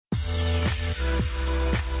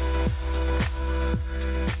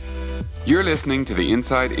You're listening to the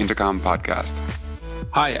Inside Intercom podcast.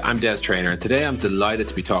 Hi, I'm Des Traynor, and today I'm delighted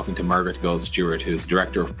to be talking to Margaret Gould Stewart, who's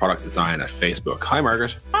Director of Product Design at Facebook. Hi,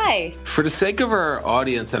 Margaret. Hi. For the sake of our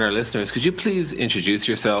audience and our listeners, could you please introduce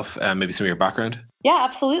yourself and maybe some of your background? Yeah,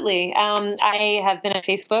 absolutely. I have been at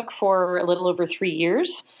Facebook for a little over 3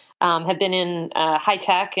 years. Have been in high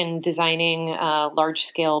tech and designing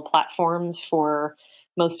large-scale platforms for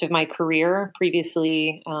most of my career.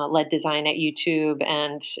 Previously led design at YouTube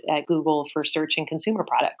and at Google for search and consumer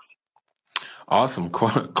products. Awesome.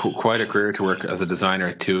 Quite a career to work as a designer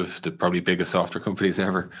at two of the probably biggest software companies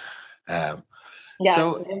ever. So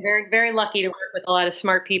I've been very, very lucky to work with a lot of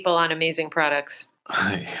smart people on amazing products.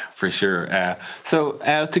 For sure.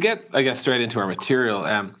 To get, I guess, straight into our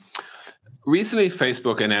material, recently,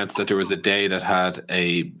 Facebook announced that there was a day that had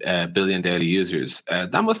a billion daily users.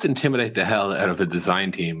 That must intimidate the hell out of a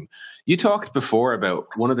design team. You talked before about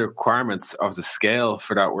one of the requirements of the scale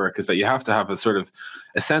for that work is that you have to have a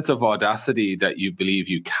sense of audacity that you believe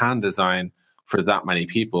you can design for that many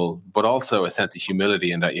people, but also a sense of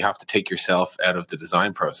humility in that you have to take yourself out of the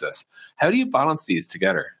design process. How do you balance these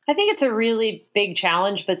together? I think it's a really big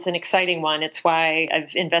challenge, but it's an exciting one. It's why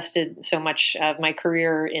I've invested so much of my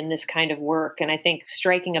career in this kind of work. And I think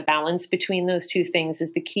striking a balance between those two things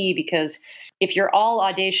is the key, because if you're all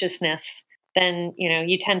audaciousness, then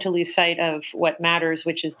you tend to lose sight of what matters,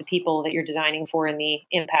 which is the people that you're designing for and the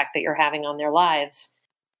impact that you're having on their lives.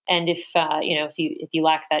 And if you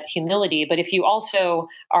lack that humility, but if you also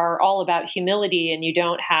are all about humility and you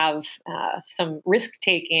don't have some risk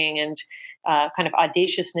taking and kind of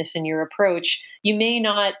audaciousness in your approach, you may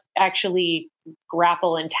not actually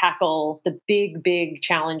grapple and tackle the big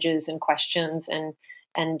challenges and questions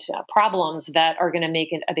and problems that are going to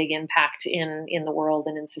make a big impact in the world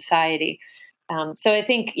and in society. So I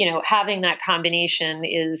think having that combination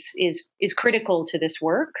is critical to this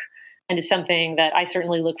work. And is something that I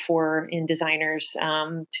certainly look for in designers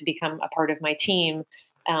to become a part of my team,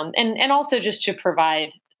 and also just to provide,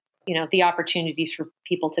 the opportunities for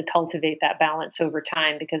people to cultivate that balance over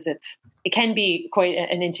time, because it can be quite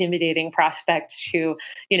an intimidating prospect to,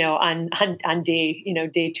 on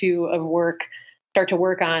day two of work, start to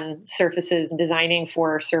work on surfaces and designing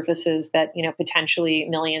for surfaces that potentially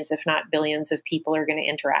millions, if not billions, of people are going to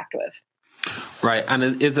interact with. Right.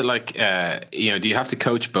 And is it like, do you have to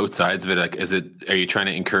coach both sides of it? Like, are you trying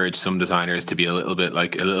to encourage some designers to be a little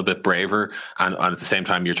bit braver, and at the same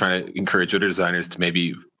time, you're trying to encourage other designers to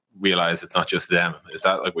maybe realize it's not just them? Is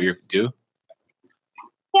that like what you do?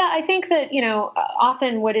 Yeah, I think that,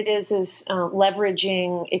 often what it is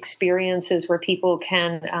leveraging experiences where people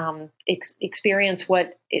can experience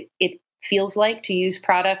what it feels like to use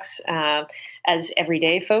products as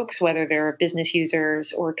everyday folks, whether they're business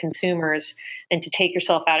users or consumers, and to take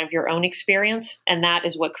yourself out of your own experience. And that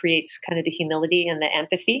is what creates kind of the humility and the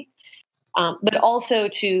empathy. But also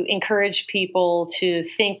to encourage people to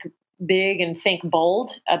think big and think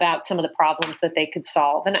bold about some of the problems that they could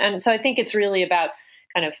solve. And so I think it's really about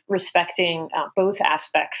kind of respecting both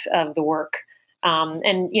aspects of the work.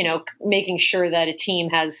 And making sure that a team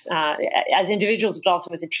has, as individuals, but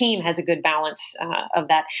also as a team, has a good balance of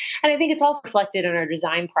that. And I think it's also reflected in our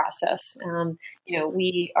design process.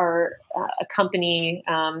 We are a company,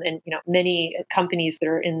 and many companies that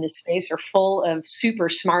are in this space are full of super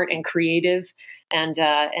smart and creative and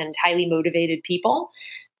highly motivated people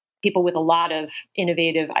with a lot of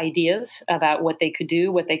innovative ideas about what they could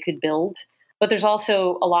do, what they could build. But there's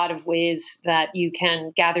also a lot of ways that you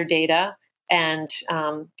can gather data and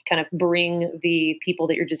kind of bring the people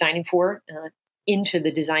that you're designing for into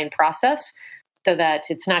the design process, so that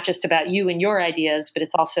it's not just about you and your ideas, but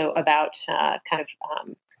it's also about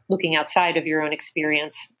looking outside of your own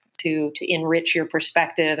experience to enrich your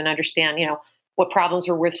perspective and understand, what problems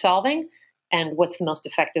are worth solving and what's the most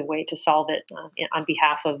effective way to solve it on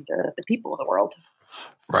behalf of the people of the world.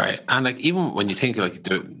 Right. And like, even when you think like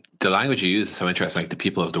the language you use is so interesting, like the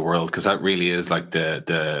people of the world, because that really is like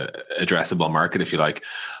the addressable market, if you like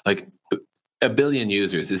a billion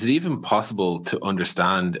users. Is it even possible to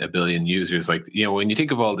understand a billion users? Like, when you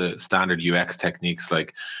think of all the standard UX techniques,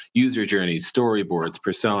 like user journeys, storyboards,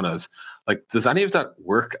 personas, like, does any of that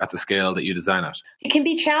work at the scale that you design at? It can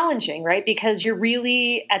be challenging, right? Because you're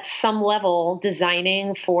really at some level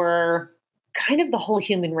designing for kind of the whole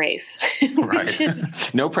human race.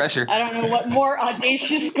 Right. No pressure. I don't know what more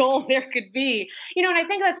audacious goal there could be. And I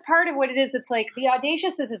think that's part of what it is. It's like the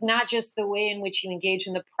audaciousness is not just the way in which you engage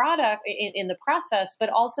in the product, in the process, but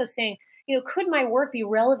also saying, could my work be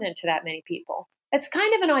relevant to that many people? That's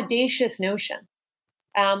kind of an audacious notion.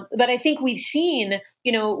 But I think we've seen,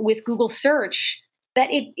 with Google search, that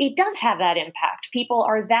it does have that impact. people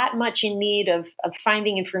are that much in need of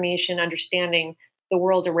finding information, understanding the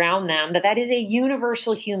world around them, that is a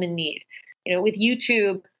universal human need. With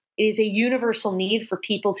YouTube, it is a universal need for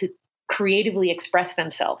people to creatively express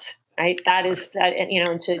themselves, right? That is that,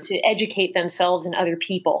 to educate themselves and other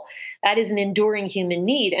people. That is an enduring human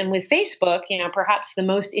need. And with Facebook, perhaps the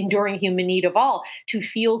most enduring human need of all, to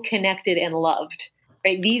feel connected and loved,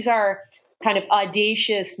 right? These are kind of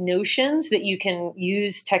audacious notions that you can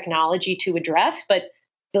use technology to address, but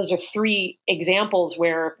those are three examples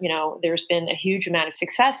where, there's been a huge amount of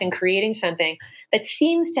success in creating something that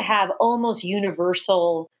seems to have almost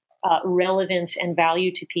universal relevance and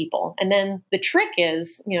value to people. And then the trick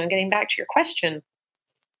is, getting back to your question,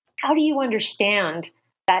 how do you understand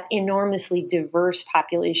that enormously diverse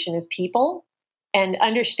population of people and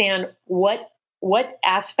understand what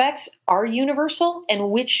aspects are universal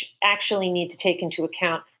and which actually need to take into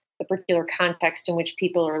account the particular context in which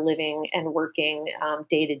people are living and working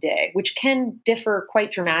day to day, which can differ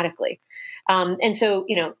quite dramatically. And so,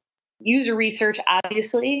 user research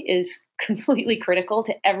obviously is completely critical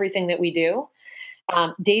to everything that we do.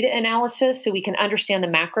 Data analysis, so we can understand the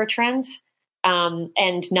macro trends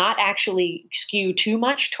and not actually skew too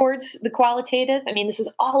much towards the qualitative. I mean, this is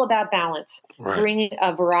all about balance, right? Bringing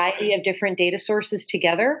a variety of different data sources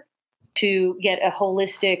together to get a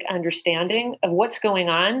holistic understanding of what's going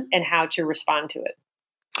on and how to respond to it.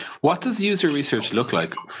 What does user research look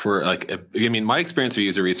like for my experience of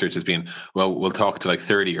user research has been, well, we'll talk to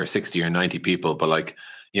 30 or 60 or 90 people, but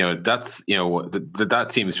that's, that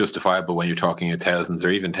seems justifiable when you're talking of thousands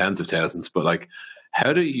or even tens of thousands. But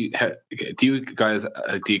do you guys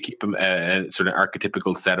keep a sort of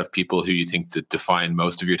archetypical set of people who you think that define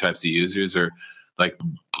most of your types of users, or do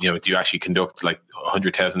you actually conduct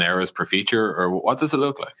 100,000 errors per feature, or what does it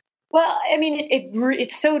look like? Well, I mean,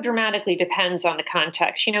 it so dramatically depends on the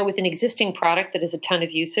context. With an existing product that has a ton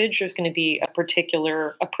of usage, there's going to be a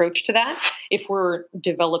particular approach to that. If we're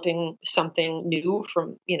developing something new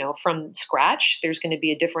from scratch, there's going to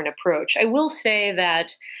be a different approach. I will say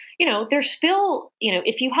that, there's still,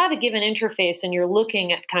 if you have a given interface and you're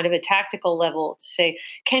looking at kind of a tactical level to say,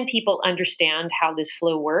 can people understand how this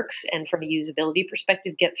flow works? And from a usability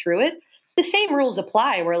perspective, get through it. The same rules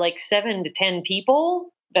apply where 7 to 10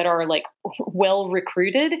 people that are well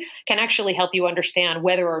recruited can actually help you understand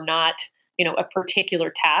whether or not, a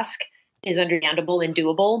particular task is understandable and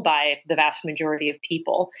doable by the vast majority of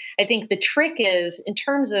people. I think the trick is in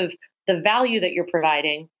terms of the value that you're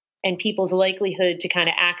providing and people's likelihood to kind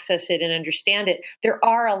of access it and understand it. There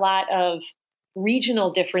are a lot of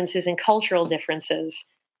regional differences and cultural differences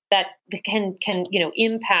that can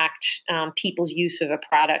impact people's use of a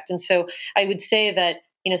product. And so I would say that,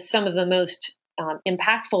 some of the most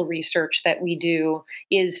impactful research that we do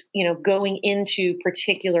is, going into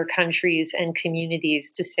particular countries and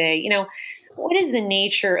communities to say, what is the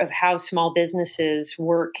nature of how small businesses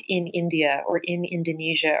work in India or in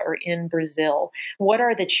Indonesia or in Brazil? What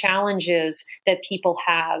are the challenges that people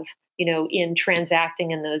have, in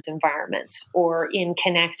transacting in those environments or in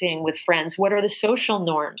connecting with friends? What are the social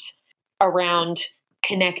norms around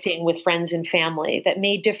connecting with friends and family that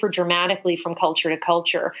may differ dramatically from culture to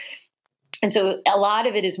culture? And so a lot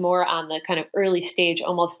of it is more on the kind of early stage,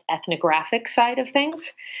 almost ethnographic side of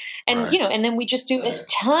things. And, right. And then we just do a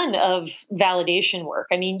ton of validation work.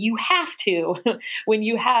 I mean, you have to, when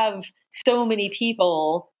you have so many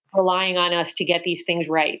people relying on us to get these things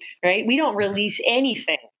right? We don't release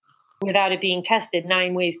anything without it being tested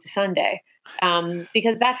 9 ways to Sunday,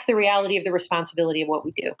 because that's the reality of the responsibility of what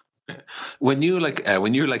we do. When you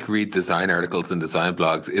read design articles and design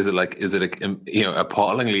blogs, is it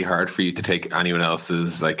appallingly hard for you to take anyone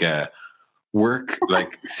else's work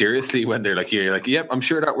seriously when they're you're yep, I'm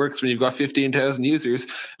sure that works when you've got 15,000 users?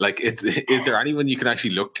 Is there anyone you can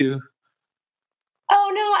actually look to?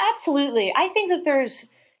 Oh no, absolutely. I think that there's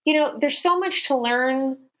so much to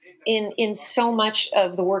learn in so much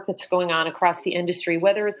of the work that's going on across the industry,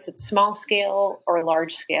 whether it's at small scale or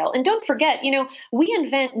large scale. And don't forget, we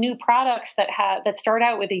invent new products that start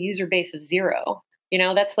out with a user base of 0.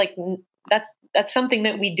 That's something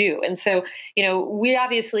that we do. And so, we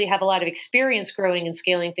obviously have a lot of experience growing and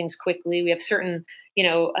scaling things quickly. We have certain,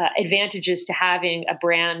 advantages to having a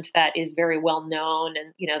brand that is very well known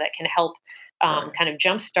and, that can help kind of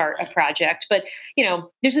jumpstart a project. But,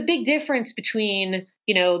 there's a big difference between,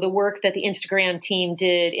 the work that the Instagram team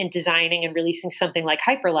did in designing and releasing something like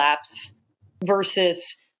Hyperlapse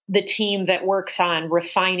versus the team that works on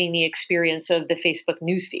refining the experience of the Facebook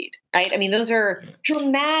newsfeed, right? I mean, those are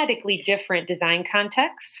dramatically different design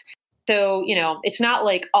contexts. So, it's not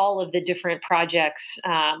like all of the different projects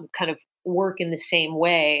kind of work in the same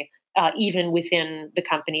way. even within the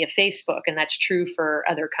company of Facebook. And that's true for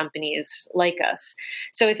other companies like us.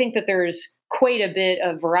 So I think that there's quite a bit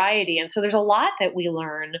of variety. And so there's a lot that we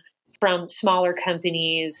learn from smaller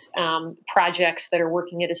companies, projects that are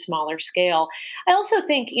working at a smaller scale. I also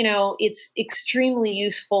think, it's extremely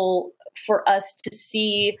useful for us to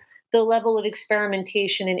see the level of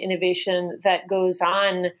experimentation and innovation that goes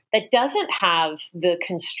on that doesn't have the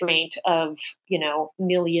constraint of,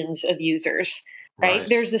 millions of users, right?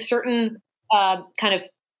 There's a certain kind of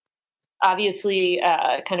obviously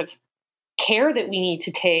kind of care that we need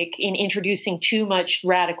to take in introducing too much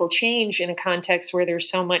radical change in a context where there's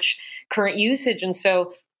so much current usage. And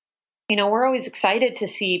so, we're always excited to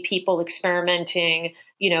see people experimenting,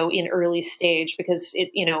 in early stage, because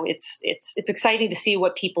it's exciting to see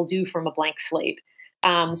what people do from a blank slate.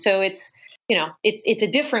 So it's a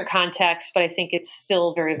different context, but I think it's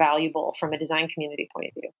still very valuable from a design community point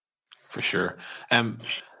of view. For sure.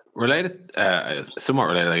 Related, somewhat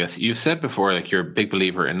related, I guess. You've said before, you're a big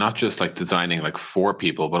believer in not just designing for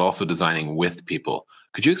people, but also designing with people.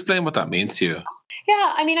 Could you explain what that means to you?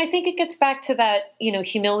 Yeah, I think it gets back to that,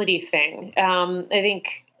 humility thing. I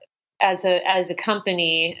think as a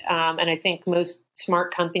company, and I think most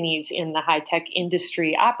smart companies in the high tech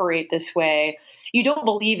industry operate this way. You don't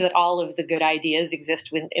believe that all of the good ideas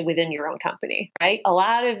exist within your own company, right? A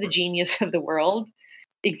lot of the genius of the world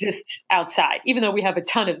exists outside, even though we have a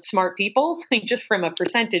ton of smart people. Just from a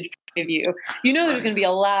percentage point of view, there's going to be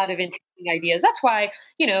a lot of interesting ideas. That's why,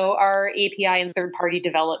 our API and third-party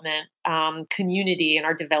development community and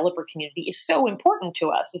our developer community is so important to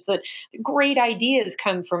us, is that great ideas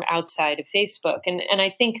come from outside of Facebook. And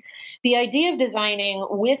I think the idea of designing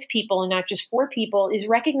with people and not just for people is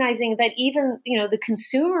recognizing that even, the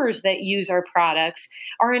consumers that use our products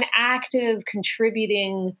are an active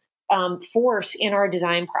contributing force in our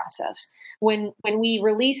design process. When we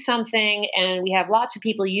release something and we have lots of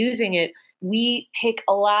people using it, we take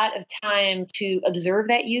a lot of time to observe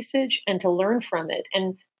that usage and to learn from it.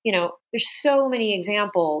 And, there's so many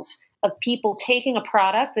examples of people taking a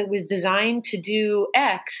product that was designed to do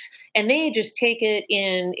X and they just take it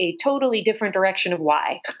in a totally different direction of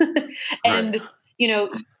Y. And, you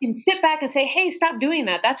can sit back and say, hey, stop doing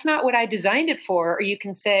that. That's not what I designed it for. Or you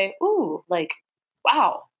can say, ooh,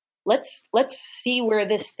 wow. Let's see where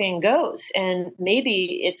this thing goes. And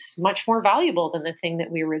maybe it's much more valuable than the thing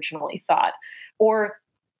that we originally thought. Or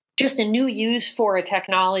just a new use for a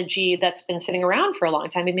technology that's been sitting around for a long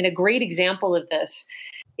time. A great example of this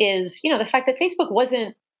is, the fact that Facebook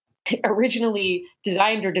wasn't originally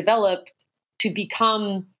designed or developed to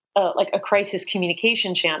become a crisis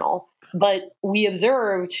communication channel. But we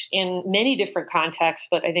observed in many different contexts,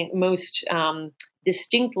 but I think most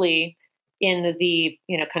distinctly in the,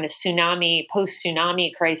 kind of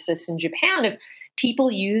post-tsunami crisis in Japan, of people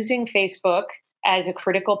using Facebook as a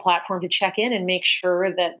critical platform to check in and make sure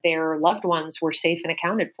that their loved ones were safe and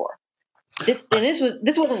accounted for. This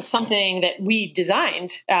wasn't something that we designed.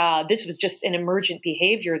 This was just an emergent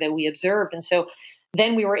behavior that we observed. And so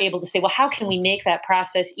then we were able to say, well, how can we make that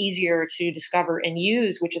process easier to discover and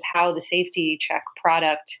use, which is how the safety check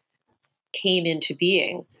product came into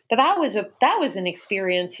being. But that was an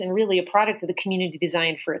experience and really a product that the community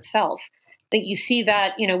designed for itself. I think you see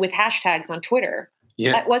that, with hashtags on Twitter.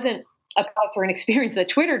 Yeah. That wasn't a product or an experience that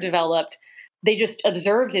Twitter developed. They just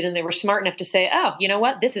observed it and they were smart enough to say, oh, you know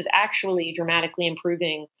what? This is actually dramatically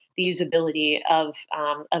improving the usability of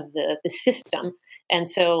the system. And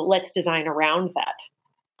so let's design around that.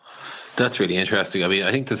 That's really interesting.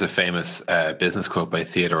 I think there's a famous business quote by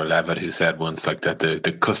Theodore Levitt who said once that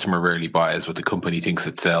the customer rarely buys what the company thinks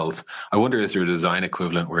it sells. I wonder, is there a design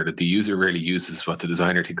equivalent where the user rarely uses what the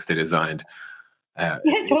designer thinks they designed? Yeah,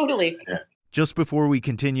 totally. Yeah. Just before we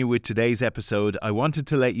continue with today's episode, I wanted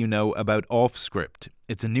to let you know about Offscript.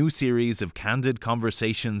 It's a new series of candid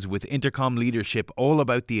conversations with Intercom leadership all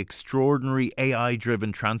about the extraordinary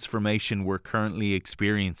AI-driven transformation we're currently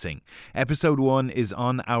experiencing. Episode 1 is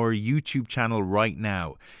on our YouTube channel right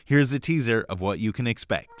now. Here's a teaser of what you can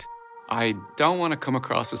expect. I don't want to come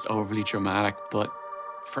across as overly dramatic, but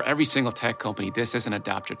for every single tech company, this is an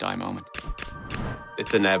adapt or die moment.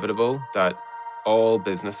 It's inevitable that all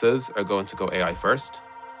businesses are going to go AI first.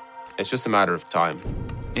 It's just a matter of time.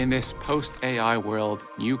 In this post-AI world,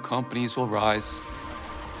 new companies will rise,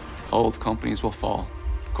 old companies will fall.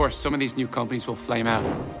 Of course, some of these new companies will flame out.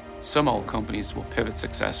 Some old companies will pivot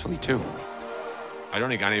successfully too. I don't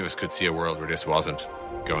think any of us could see a world where this wasn't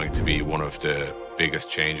going to be one of the biggest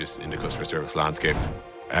changes in the customer service landscape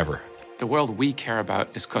ever. The world we care about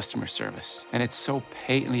is customer service, and it's so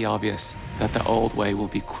patently obvious that the old way will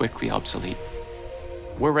be quickly obsolete.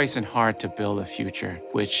 We're racing hard to build a future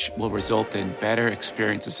which will result in better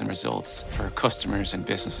experiences and results for customers and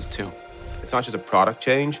businesses too. It's not just a product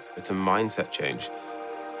change, it's a mindset change.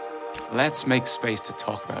 Let's make space to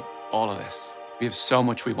talk about all of this. We have so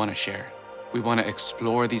much we want to share. We want to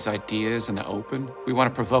explore these ideas in the open. We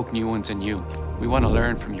want to provoke new ones in you. We want to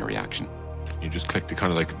learn from your reaction. You just click the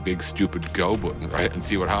kind of like big stupid go button, right? And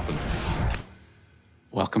see what happens.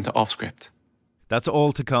 Welcome to Offscript. That's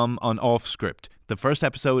all to come on Offscript. The first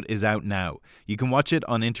episode is out now. You can watch it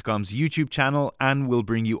on Intercom's YouTube channel, and we'll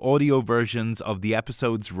bring you audio versions of the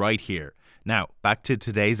episodes right here. Now, back to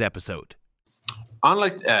today's episode.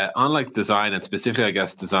 Unlike design, and specifically, I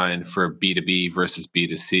guess, design for B2B versus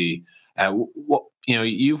B2C,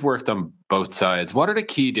 you've worked on both sides. What are the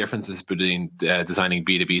key differences between designing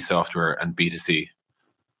B2B software and B2C?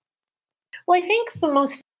 Well, I think the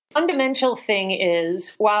most fundamental thing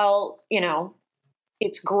is, while,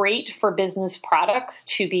 it's great for business products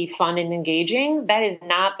to be fun and engaging, that is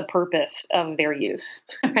not the purpose of their use,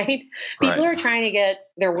 right? People are trying to get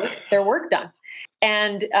their work done.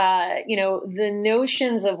 And, the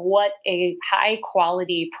notions of what a high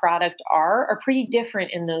quality product are pretty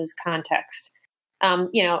different in those contexts. A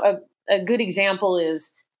good example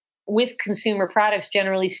is with consumer products,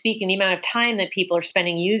 generally speaking, the amount of time that people are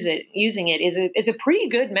spending using it is a pretty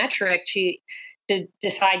good metric to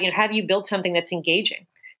decide, have you built something that's engaging,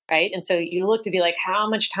 right? And so you look to be like, how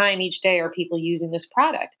much time each day are people using this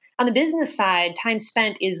product? On the business side, time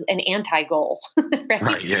spent is an anti-goal, right?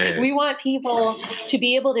 Right, yeah. We want people to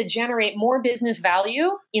be able to generate more business value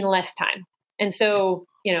in less time. And so,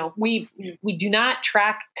 we do not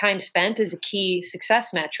track time spent as a key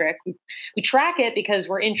success metric. We track it because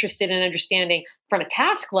we're interested in understanding from a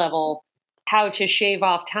task level how to shave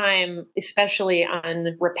off time, especially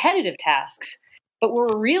on repetitive tasks. But what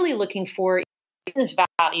we're really looking for is business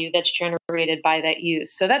value that's generated by that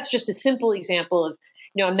use. So that's just a simple example of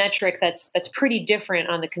a metric that's pretty different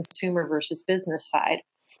on the consumer versus business side.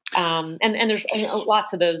 And there's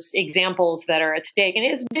lots of those examples that are at stake. And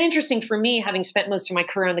it's been interesting for me, having spent most of my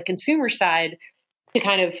career on the consumer side, to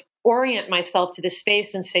kind of orient myself to this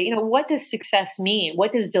space and say, what does success mean?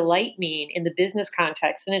 What does delight mean in the business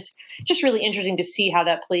context? And it's just really interesting to see how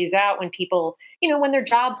that plays out when people, when their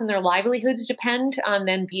jobs and their livelihoods depend on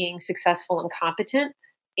them being successful and competent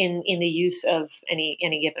in the use of any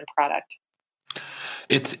given product.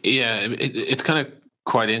 It's kind of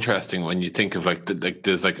quite interesting when you think of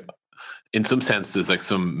there's in some sense there's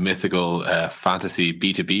some mythical fantasy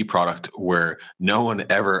B2B product where no one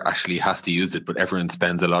ever actually has to use it, but everyone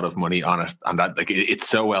spends a lot of money on it, and that it's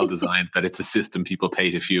so well designed that it's a system people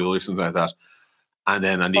pay to fuel or something like that. And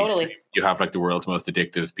then on the extreme, you have the world's most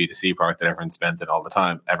addictive B2C product that everyone spends all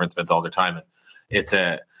their time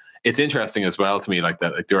in. It's interesting as well to me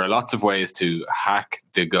that there are lots of ways to hack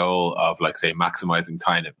the goal of say maximizing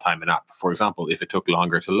time in app. For example, if it took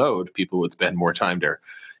longer to load, people would spend more time there.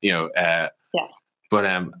 But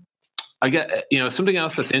I get something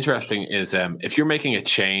else that's interesting is if you're making a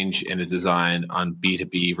change in a design on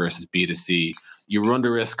B2B versus B2C, you run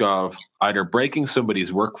the risk of either breaking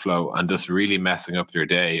somebody's workflow and just really messing up their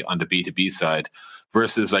day on the B2B side,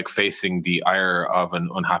 versus facing the ire of an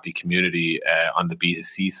unhappy community on the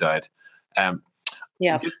B2C side.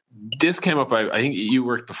 This came up. I think you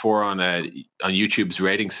worked before on YouTube's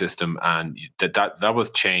rating system, and that was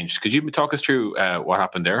changed. Could you talk us through what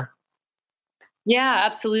happened there? Yeah,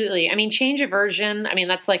 absolutely. I mean, change aversion,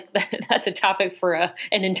 that's that's a topic for an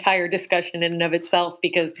entire discussion in and of itself,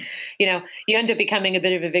 because, you end up becoming a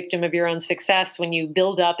bit of a victim of your own success when you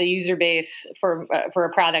build up a user base for a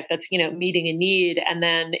product that's, meeting a need. And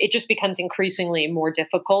then it just becomes increasingly more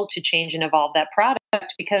difficult to change and evolve that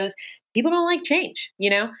product because people don't like change,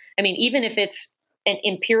 even if it's an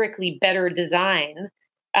empirically better design,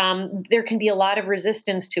 there can be a lot of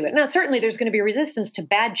resistance to it. Now, certainly there's going to be resistance to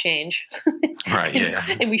bad change. Right. Yeah.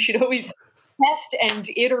 And we should always test and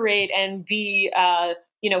iterate and be, have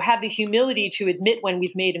the humility to admit when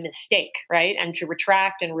we've made a mistake, right? And to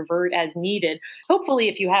retract and revert as needed. Hopefully,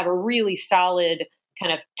 if you have a really solid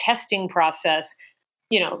kind of testing process,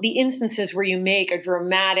 the instances where you make a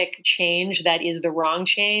dramatic change that is the wrong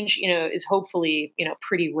change, is hopefully,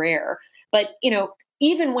 pretty rare. But,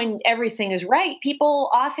 even when everything is right, people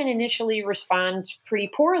often initially respond pretty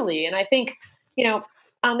poorly. And I think,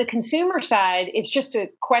 on the consumer side, it's just a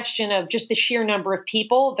question of just the sheer number of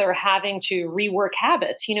people that are having to rework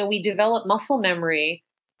habits. We develop muscle memory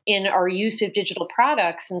in our use of digital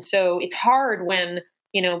products. And so it's hard when,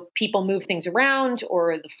 people move things around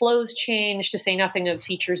or the flows change, to say nothing of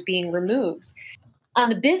features being removed. On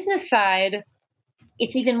the business side,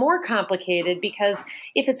 it's even more complicated because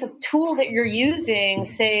if it's a tool that you're using,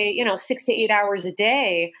 say, 6 to 8 hours a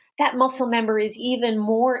day, that muscle memory is even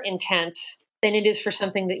more intense than it is for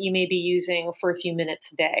something that you may be using for a few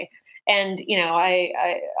minutes a day. And,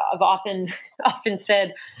 I've often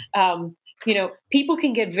said, people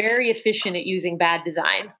can get very efficient at using bad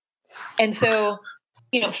design. And so,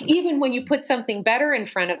 even when you put something better in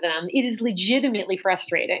front of them, it is legitimately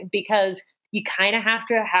frustrating because you kind of have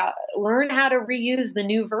to learn how to reuse the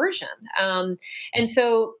new version. And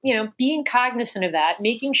so, being cognizant of that,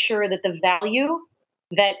 making sure that the value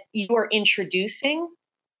that you are introducing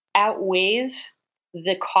outweighs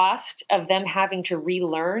the cost of them having to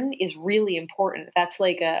relearn is really important. That's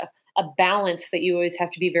like a balance that you always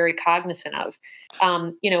have to be very cognizant of.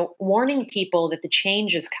 Warning people that the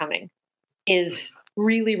change is coming is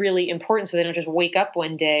really, really important so they don't just wake up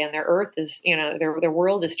one day and their earth is, their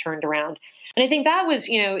world is turned around. And I think that was,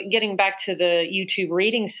 getting back to the YouTube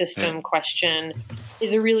rating system question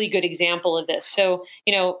is a really good example of this. So,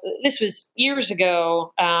 this was years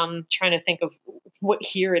ago, trying to think of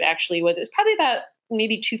what year it actually was. It was probably about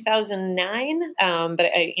maybe 2009. But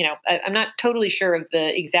I'm not totally sure of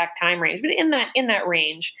the exact time range, but in that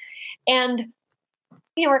range. And,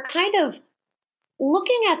 we're kind of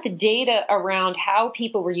looking at the data around how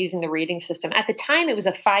people were using the rating system. At the time, it was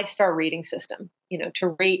a 5-star rating system,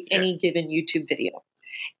 to rate any given YouTube video.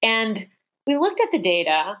 And we looked at the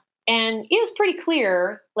data and it was pretty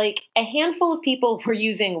clear, like a handful of people were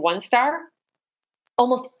using 1 star.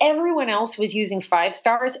 Almost everyone else was using 5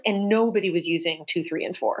 stars and nobody was using 2, 3,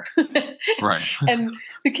 and 4. Right. And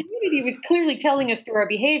the community was clearly telling us through our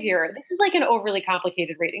behavior, this is like an overly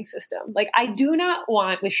complicated rating system. Like I do not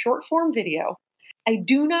want, with short form video, I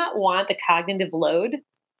do not want the cognitive load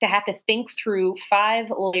to have to think through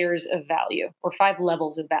 5 layers of value or 5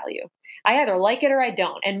 levels of value. I either like it or I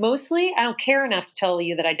don't. And mostly I don't care enough to tell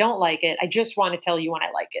you that I don't like it. I just want to tell you when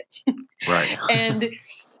I like it. Right. And,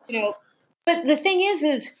 but the thing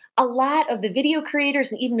is a lot of the video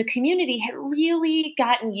creators and even the community had really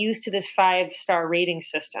gotten used to this 5-star rating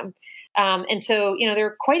system. And so,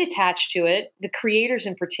 they're quite attached to it, the creators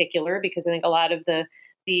in particular, because I think a lot of the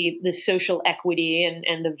social equity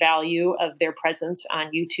and the value of their presence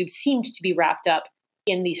on YouTube seemed to be wrapped up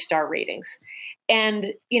in these star ratings.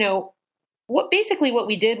 And, what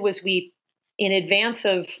we did was in advance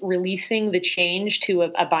of releasing the change to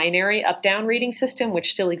a binary up-down rating system,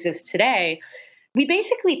 which still exists today, we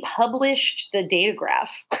basically published the data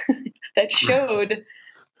graph that showed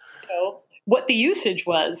what the usage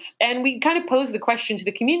was. And we kind of posed the question to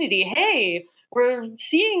the community, hey, we're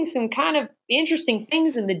seeing some kind of interesting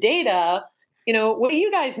things in the data. What do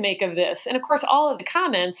you guys make of this? And of course, all of the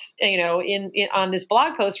comments, on this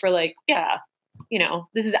blog post were like, yeah,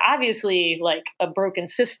 this is obviously like a broken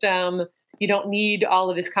system. You don't need all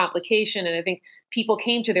of this complication. And I think people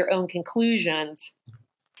came to their own conclusions.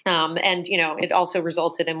 And it also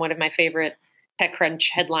resulted in one of my favorite TechCrunch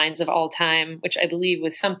headlines of all time, which I believe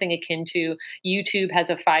was something akin to YouTube has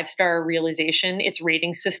a 5-star realization its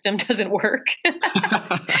rating system doesn't work,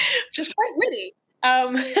 which is quite witty.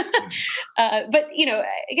 But,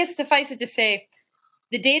 I guess suffice it to say,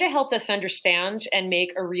 the data helped us understand and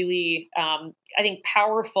make a really, I think,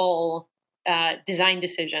 powerful design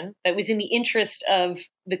decision that was in the interest of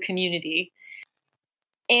the community.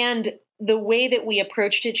 And the way that we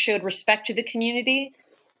approached it showed respect to the community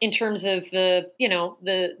in terms of the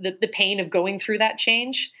pain of going through that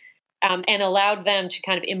change, and allowed them to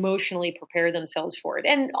kind of emotionally prepare themselves for it.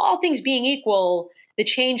 And all things being equal, the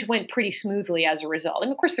change went pretty smoothly as a result.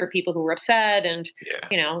 And of course, there were people who were upset and,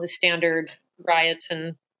 the standard riots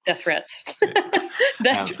and death threats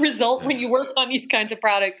that result when you work on these kinds of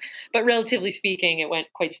products. But relatively speaking, it went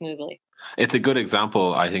quite smoothly. It's a good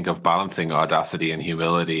example, I think, of balancing audacity and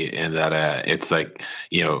humility in that it's like,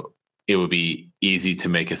 it would be easy to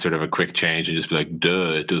make a sort of a quick change and just be like,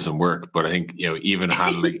 duh, it doesn't work. But I think, even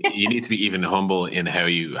handling, you need to be even humble in how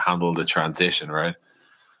you handle the transition, right?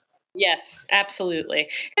 Yes, absolutely.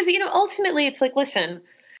 Because, ultimately it's like, listen,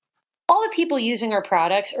 all the people using our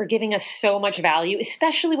products are giving us so much value,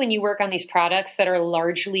 especially when you work on these products that are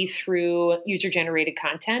largely through user-generated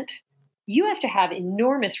content. You have to have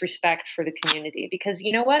enormous respect for the community because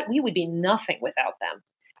you know what? We would be nothing without them.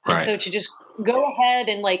 And so to just go ahead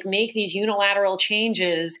and make these unilateral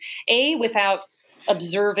changes, without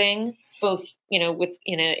observing both, in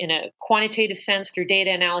a quantitative sense through data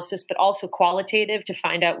analysis, but also qualitative to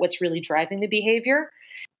find out what's really driving the behavior,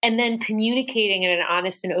 and then communicating in an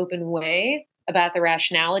honest and open way about the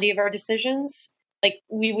rationality of our decisions,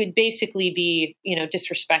 we would basically be,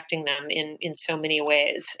 disrespecting them in so many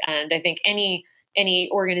ways. And I think any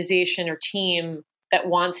organization or team that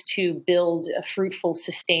wants to build a fruitful,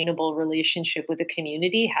 sustainable relationship with a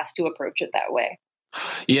community has to approach it that way.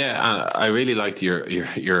 Yeah, I really liked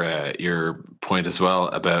your point as well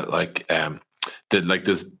about that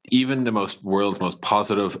there's even the world's most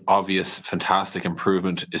positive, obvious, fantastic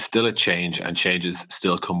improvement is still a change, and changes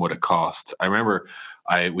still come with a cost. I remember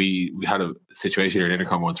we had a situation here at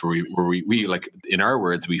Intercom once where we like, in our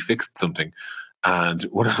words, we fixed something. And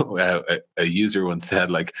a user once said,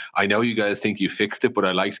 like, I know you guys think you fixed it, but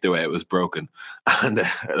I liked the way it was broken. And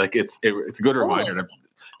it's a good reminder that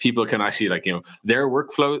people can actually, like, their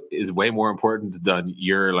workflow is way more important than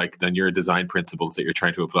your design principles that you're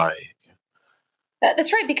trying to apply.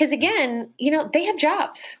 That's right, because again, they have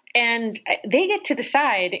jobs and they get to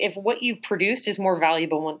decide if what you've produced is more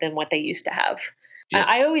valuable than what they used to have. Yeah.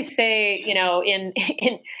 I always say, in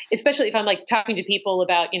especially if I'm like talking to people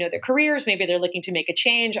about, their careers, maybe they're looking to make a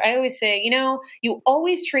change. I always say, you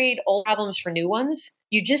always trade old problems for new ones.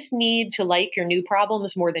 You just need to like your new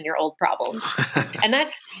problems more than your old problems. And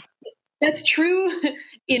that's true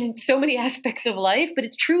in so many aspects of life, but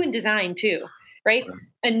it's true in design too, right?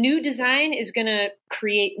 A new design is going to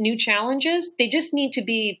create new challenges. They just need to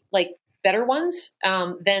be like better ones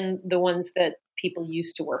than the ones that people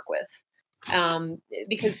used to work with.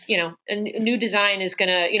 Because, a new design is going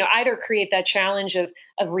to, either create that challenge of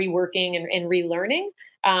reworking and relearning.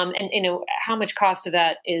 And, how much cost of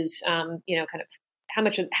that is, kind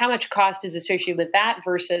of how much cost is associated with that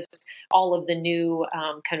versus all of the new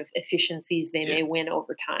kind of efficiencies they may win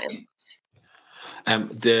over time.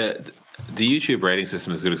 The YouTube rating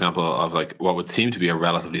system is a good example of like what would seem to be a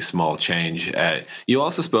relatively small change. You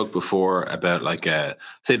also spoke before about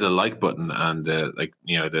say the like button and I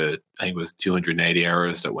think it was 280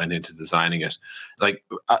 hours that went into designing it. Like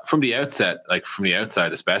from the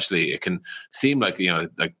outside especially, it can seem like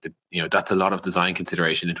that's a lot of design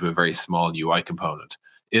consideration into a very small UI component.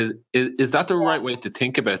 Is that the right way to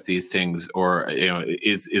think about these things, or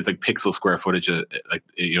is like pixel square footage a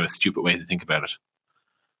stupid way to think about it?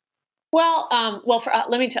 Well,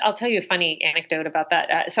 I'll tell you a funny anecdote about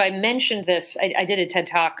that. So I mentioned this. I did a TED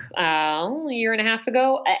Talk a year and a half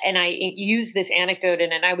ago, and I used this anecdote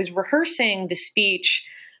and I was rehearsing the speech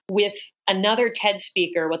with another TED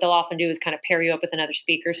speaker. What they'll often do is kind of pair you up with another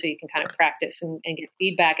speaker so you can kind of practice and get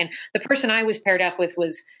feedback. And the person I was paired up with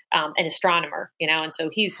was an astronomer, and so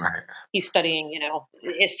he's studying,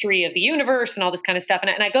 the history of the universe and all this kind of stuff.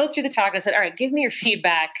 And I go through the talk and I said, all right, give me your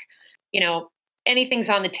feedback, anything's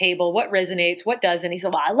on the table, what resonates, what doesn't. He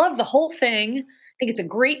said, well, I love the whole thing. I think it's a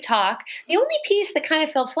great talk. The only piece that kind of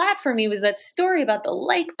fell flat for me was that story about the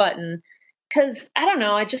like button. Because I don't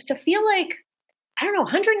know, I feel like,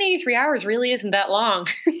 183 hours really isn't that long.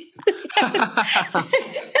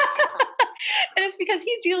 And it's because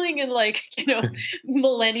he's dealing in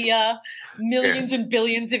millennia, millions and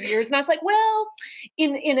billions of years. And I was like, well,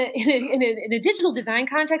 in a digital design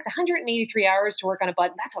context, 183 hours to work on a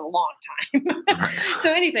button, that's a long time.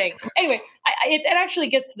 So anyway, it actually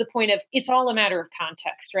gets to the point of it's all a matter of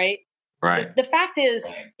context, right? Right. The fact is,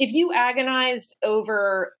 if you agonized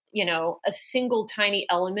over, a single tiny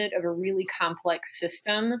element of a really complex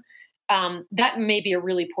system, that may be a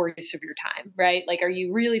really poor use of your time, right? Like, are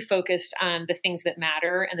you really focused on the things that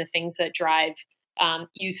matter and the things that drive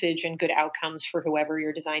usage and good outcomes for whoever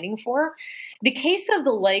you're designing for? The case of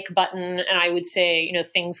the like button, and I would say,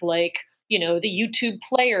 things like, the YouTube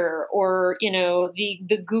player or,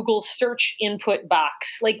 the Google search input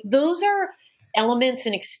box, like those are elements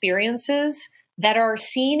and experiences that are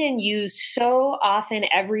seen and used so often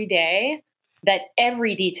every day that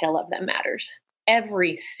every detail of them matters.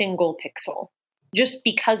 Every single pixel, just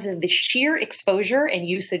because of the sheer exposure and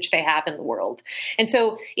usage they have in the world. And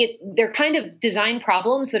so they're kind of design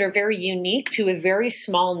problems that are very unique to a very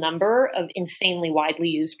small number of insanely widely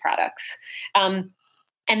used products. And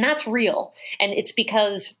that's real. And it's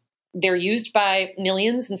because they're used by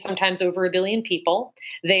millions and sometimes over 1 billion people.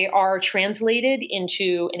 They are translated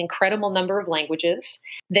into an incredible number of languages.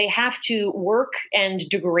 They have to work and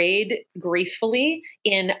degrade gracefully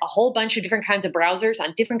in a whole bunch of different kinds of browsers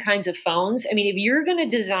on different kinds of phones. I mean, if you're going to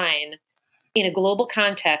design in a global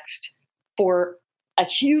context for a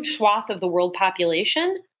huge swath of the world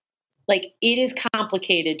population, like, it is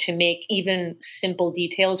complicated to make even simple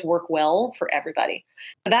details work well for everybody.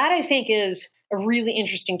 That, I think, is a really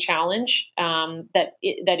interesting challenge that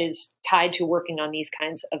is tied to working on these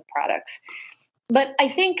kinds of products. But I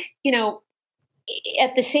think,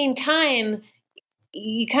 at the same time,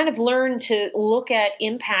 you kind of learn to look at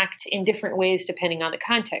impact in different ways depending on the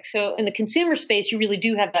context. So in the consumer space, you really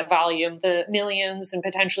do have that volume, the millions and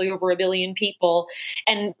potentially over 1 billion people,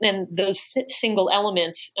 and those single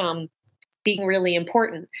elements being really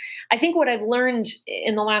important. I think what I've learned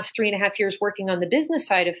in the last 3.5 years working on the business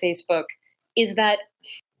side of Facebook is that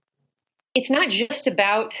it's not just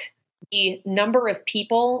about the number of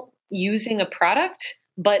people using a product,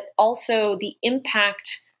 but also the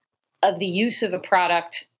impact of the use of a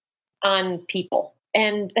product on people.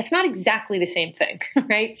 And that's not exactly the same thing,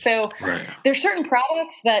 right? So there's certain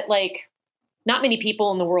products that like not many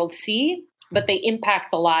people in the world see, but they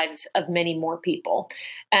impact the lives of many more people.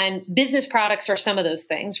 And business products are some of those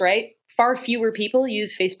things, right? Far fewer people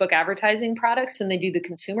use Facebook advertising products than they do the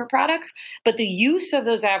consumer products, but the use of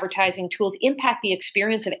those advertising tools impact the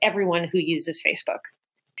experience of everyone who uses Facebook.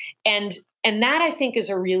 And that I think is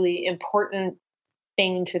a really important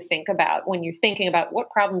thing to think about when you're thinking about what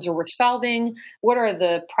problems are worth solving, what are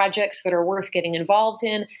the projects that are worth getting involved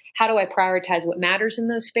in, how do I prioritize what matters in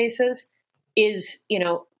those spaces, is, you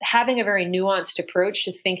know, having a very nuanced approach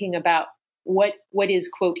to thinking about what is,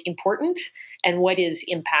 quote, important and what is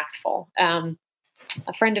impactful.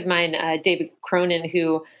 A friend of mine, David Cronin,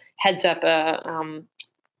 who heads up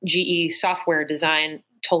GE software design,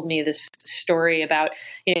 told me this story about,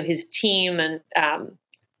 you know, his team and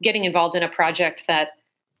getting involved in a project that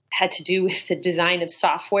had to do with the design of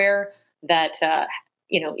software that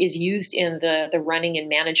is used in the running and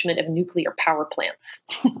management of nuclear power plants.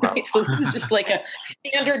 Right? So this is just like a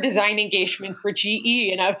standard design engagement for GE.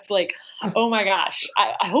 And I was like, oh my gosh,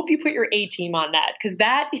 I hope you put your A team on that, because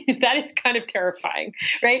that is kind of terrifying,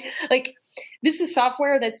 right? Like, this is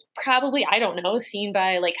software that's probably, I don't know, seen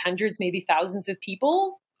by like hundreds, maybe thousands of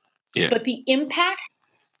people. Yeah. But the impact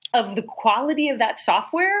of the quality of that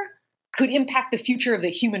software could impact the future of the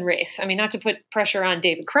human race. I mean, not to put pressure on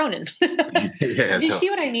David Cronin. Do you see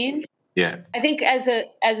what I mean? Yeah. I think as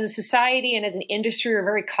a society and as an industry, we're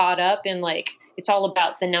very caught up in like, it's all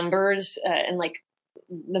about the numbers and like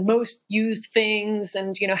the most used things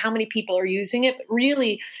and, you know, how many people are using it. But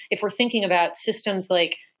really, if we're thinking about systems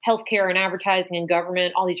like healthcare and advertising and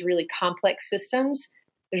government, all these really complex systems,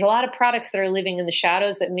 there's a lot of products that are living in the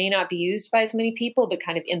shadows that may not be used by as many people, but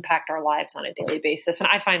kind of impact our lives on a daily basis. And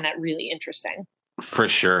I find that really interesting. For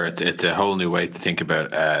sure. It's a whole new way to think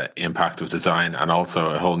about impact of design, and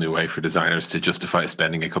also a whole new way for designers to justify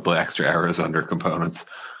spending a couple of extra hours on their components.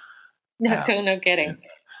 No kidding.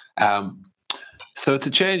 Yeah. So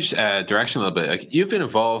to change direction a little bit, like, you've been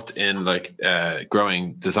involved in like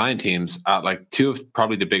growing design teams at like two of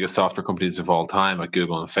probably the biggest software companies of all time, like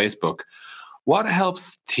Google and Facebook. What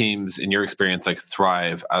helps teams, in your experience, like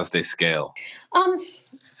thrive as they scale?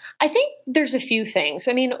 I think there's a few things.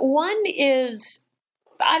 I mean, one is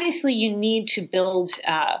obviously you need to build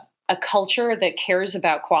a culture that cares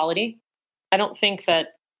about quality. I don't think that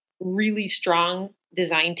really strong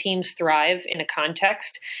design teams thrive in a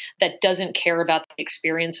context that doesn't care about the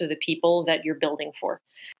experience of the people that you're building for.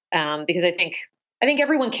 Because I think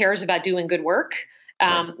everyone cares about doing good work,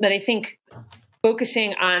 but I think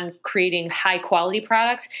focusing on creating high quality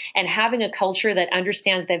products and having a culture that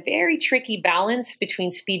understands that very tricky balance between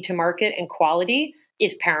speed to market and quality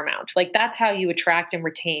is paramount. Like, that's how you attract and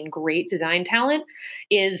retain great design talent,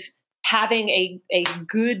 is having a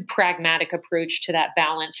good pragmatic approach to that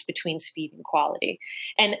balance between speed and quality.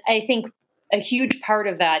 And I think a huge part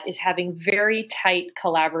of that is having very tight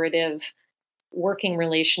collaborative working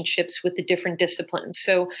relationships with the different disciplines.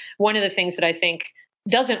 So one of the things that I think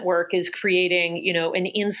doesn't work is creating, you know, an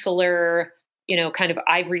insular, you know, kind of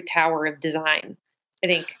ivory tower of design. I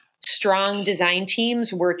think strong design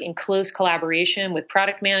teams work in close collaboration with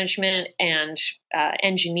product management and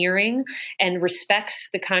engineering, and respects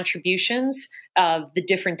the contributions of the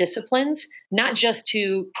different disciplines, not just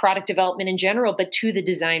to product development in general, but to the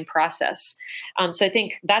design process. So I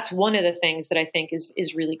think that's one of the things that I think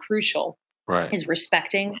is really crucial, right, is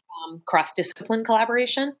respecting cross-discipline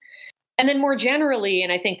collaboration. And then more generally,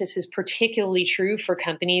 and I think this is particularly true for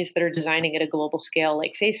companies that are designing at a global scale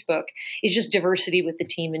like Facebook, is just diversity with the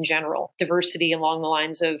team in general. Diversity along the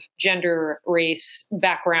lines of gender, race,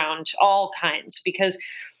 background, all kinds. Because,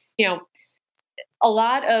 you know, a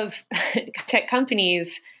lot of tech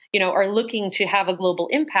companies, you know, are looking to have a global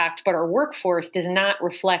impact, but our workforce does not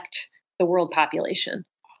reflect the world population,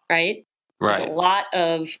 right? Right. There's a lot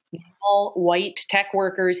of all white tech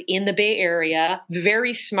workers in the Bay Area,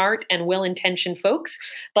 very smart and well-intentioned folks,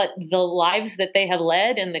 but the lives that they have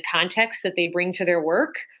led and the context that they bring to their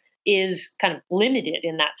work is kind of limited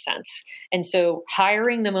in that sense. And so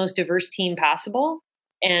hiring the most diverse team possible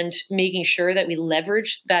and making sure that we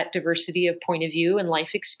leverage that diversity of point of view and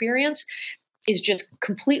life experience is just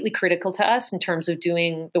completely critical to us in terms of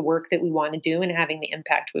doing the work that we want to do and having the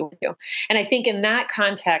impact we want to do. And I think in that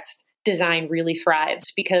context, design really thrives,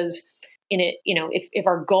 because, if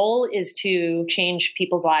our goal is to change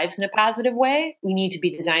people's lives in a positive way, we need to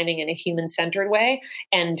be designing in a human-centered way.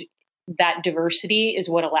 And that diversity is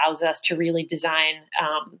what allows us to really design,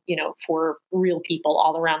 for real people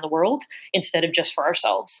all around the world instead of just for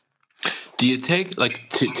ourselves. Do you take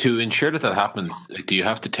to ensure that happens? Do you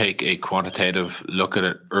have to take a quantitative look at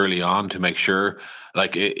it early on to make sure, I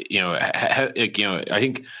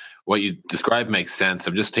think what you described makes sense.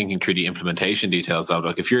 I'm just thinking through the implementation details of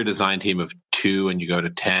if you're a design team of 2 and you go to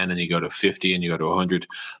 10 and you go to 50 and you go to 100,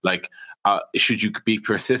 should you be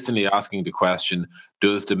persistently asking the question,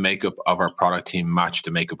 does the makeup of our product team match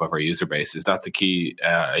the makeup of our user base? Is that the key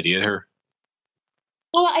idea here?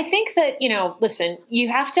 Well, I think that, listen, you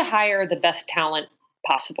have to hire the best talent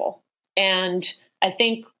possible. And I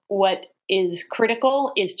think what is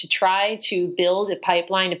critical is to try to build a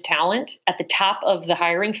pipeline of talent at the top of the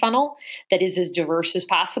hiring funnel that is as diverse as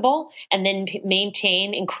possible, and then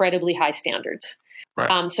maintain incredibly high standards.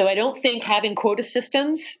 Right. So I don't think having quota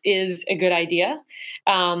systems is a good idea.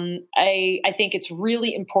 I think it's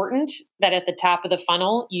really important that at the top of the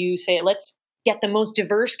funnel, you say, let's get the most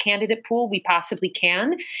diverse candidate pool we possibly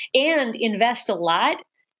can and invest a lot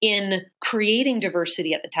in creating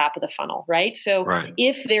diversity at the top of the funnel, right? So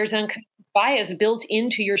if there's unconscious bias built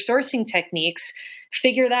into your sourcing techniques,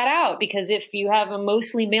 figure that out. Because if you have a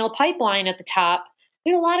mostly male pipeline at the top,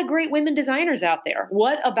 there's a lot of great women designers out there.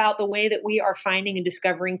 What about the way that we are finding and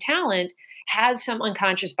discovering talent has some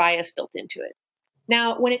unconscious bias built into it?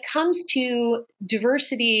 Now, when it comes to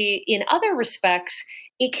diversity in other respects,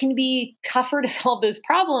 it can be tougher to solve those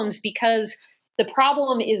problems because the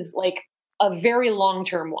problem is a very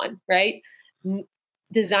long-term one, right?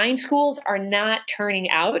 Design schools are not turning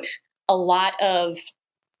out a lot of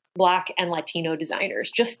Black and Latino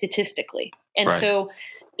designers, just statistically. And so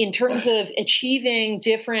in terms of achieving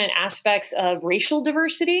different aspects of racial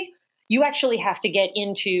diversity, you actually have to get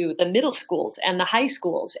into the middle schools and the high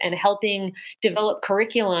schools and helping develop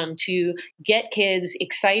curriculum to get kids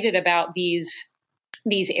excited about these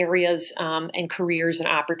areas and careers and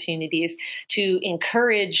opportunities, to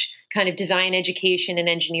encourage kind of design education and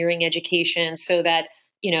engineering education so that,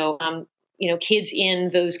 kids in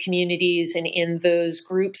those communities and in those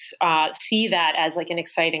groups see that as an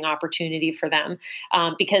exciting opportunity for them.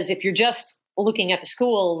 Because if you're just looking at the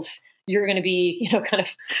schools, you're going to be, kind of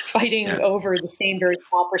fighting over the same very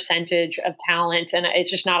small percentage of talent. And it's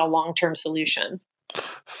just not a long-term solution.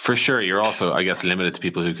 For sure. You're also, I guess, limited to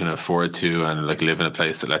people who can afford to and live in a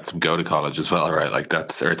place that lets them go to college as well, right?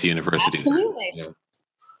 Or to university. Absolutely. Yeah.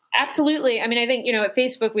 Absolutely. I mean, I think, at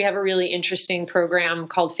Facebook, we have a really interesting program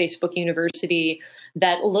called Facebook University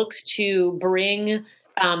that looks to bring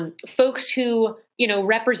folks who,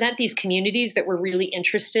 represent these communities that we're really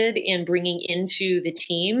interested in bringing into the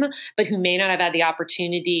team, but who may not have had the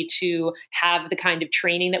opportunity to have the kind of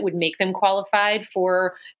training that would make them qualified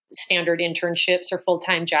for standard internships or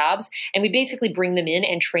full-time jobs. And we basically bring them in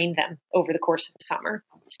and train them over the course of the summer.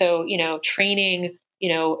 So, training,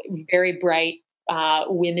 very bright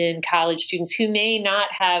women college students who may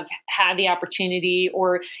not have had the opportunity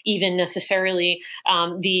or even necessarily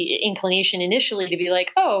the inclination initially to be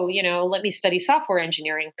let me study software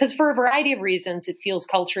engineering. Because for a variety of reasons, it feels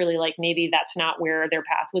culturally like maybe that's not where their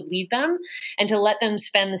path would lead them. And to let them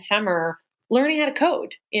spend the summer learning how to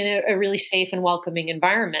code in a really safe and welcoming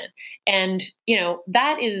environment. And,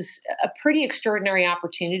 that is a pretty extraordinary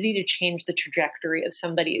opportunity to change the trajectory of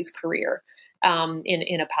somebody's career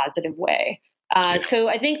in a positive way. So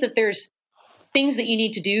I think that there's things that you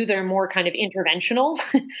need to do that are more kind of interventional,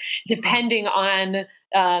 depending on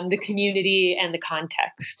the community and the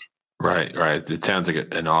context. Right. It sounds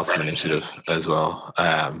like an awesome initiative as well.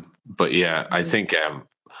 But yeah, I think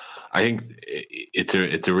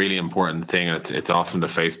it's a really important thing. It's awesome that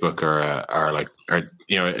Facebook are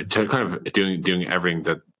to kind of doing everything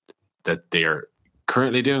that they are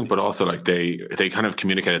currently doing, but also they kind of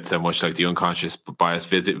communicated so much, the unconscious bias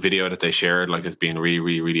video that they shared has been really,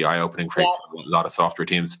 really, really eye-opening for a lot of software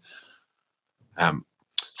teams.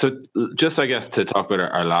 So just, I guess, to talk about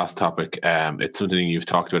our last topic, it's something you've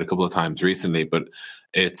talked about a couple of times recently, but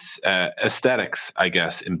it's aesthetics, I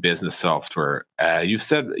guess, in business software. You've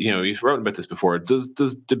said, you've written about this before. Does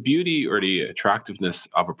the beauty or the attractiveness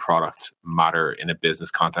of a product matter in a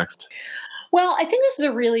business context? Well, I think this is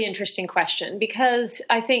a really interesting question because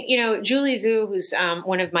I think, Julie Zhu, who's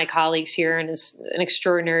one of my colleagues here and is an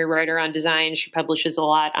extraordinary writer on design, she publishes a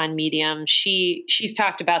lot on Medium. She's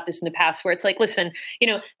talked about this in the past where it's listen,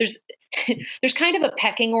 there's kind of a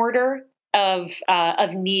pecking order of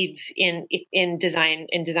needs in design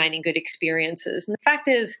and designing good experiences. And the fact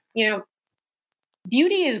is,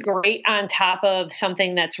 beauty is great on top of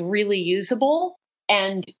something that's really usable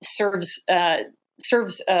and serves a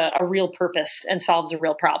real purpose and solves a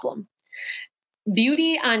real problem.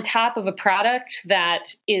 Beauty on top of a product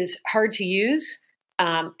that is hard to use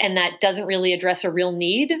and that doesn't really address a real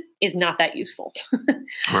need is not that useful.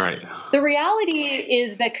 Right. The reality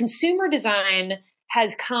is that consumer design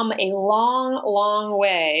has come a long, long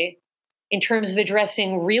way in terms of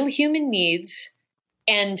addressing real human needs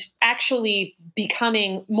and actually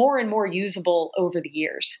becoming more and more usable over the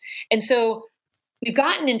years. And so we've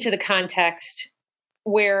gotten into the context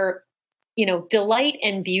where, delight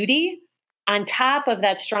and beauty on top of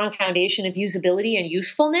that strong foundation of usability and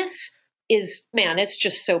usefulness is, it's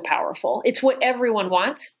just so powerful. It's what everyone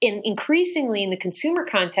wants. And increasingly in the consumer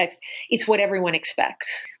context, it's what everyone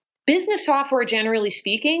expects. Business software, generally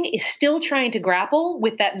speaking, is still trying to grapple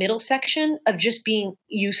with that middle section of just being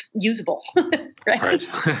usable, right?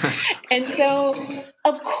 And so,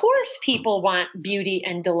 of course, people want beauty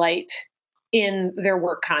and delight in their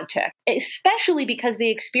work context, especially because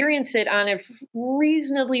they experience it on a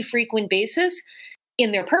reasonably frequent basis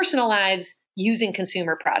in their personal lives using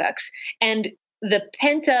consumer products. And the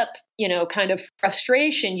pent up, kind of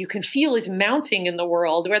frustration you can feel is mounting in the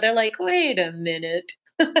world where they're like, wait a minute.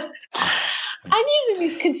 I'm using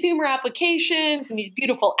these consumer applications and these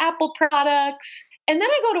beautiful Apple products. And then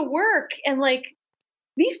I go to work and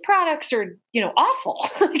these products are, awful.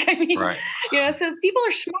 Right. So people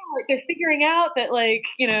are smart. They're figuring out that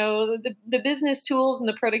the business tools and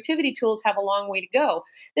the productivity tools have a long way to go.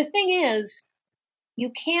 The thing is,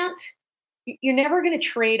 you're never going to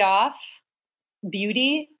trade off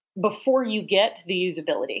beauty before you get the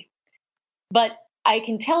usability. But I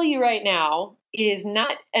can tell you right now, it is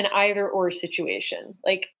not an either or situation.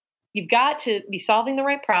 You've got to be solving the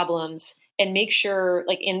right problems and make sure,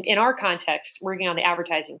 in our context, working on the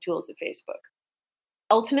advertising tools at Facebook.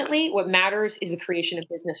 Ultimately, what matters is the creation of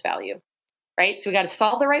business value, right? So we got to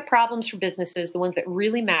solve the right problems for businesses, the ones that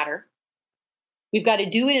really matter. We've got to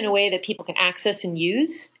do it in a way that people can access and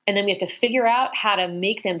use. And then we have to figure out how to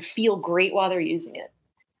make them feel great while they're using it.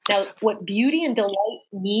 Now, what beauty and delight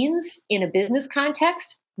means in a business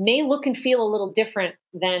context may look and feel a little different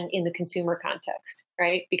than in the consumer context,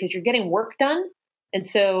 right? Because you're getting work done. And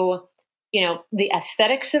so, the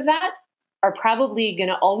aesthetics of that are probably going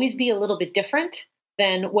to always be a little bit different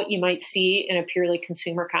than what you might see in a purely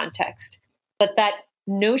consumer context. But that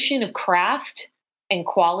notion of craft and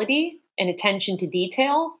quality and attention to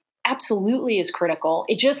detail absolutely is critical.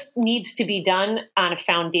 It just needs to be done on a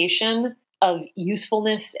foundation of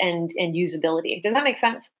usefulness and usability. Does that make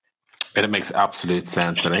sense? And it makes absolute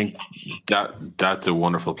sense. And I think that's a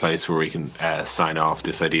wonderful place where we can sign off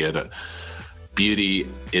this idea that beauty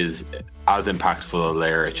is as impactful a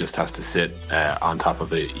layer. It just has to sit on top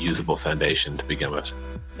of a usable foundation to begin with.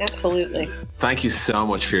 Absolutely. Thank you so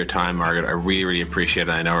much for your time, Margaret. I really, really appreciate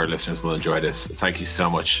it. I know our listeners will enjoy this. Thank you so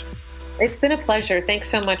much. It's been a pleasure. Thanks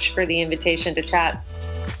so much for the invitation to chat.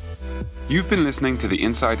 You've been listening to the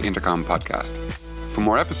Inside Intercom podcast. For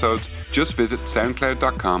more episodes, just visit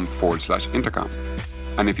soundcloud.com/intercom.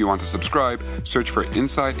 And if you want to subscribe, search for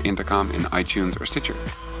Inside Intercom in iTunes or Stitcher.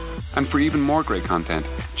 And for even more great content,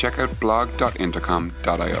 check out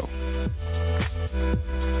blog.intercom.io.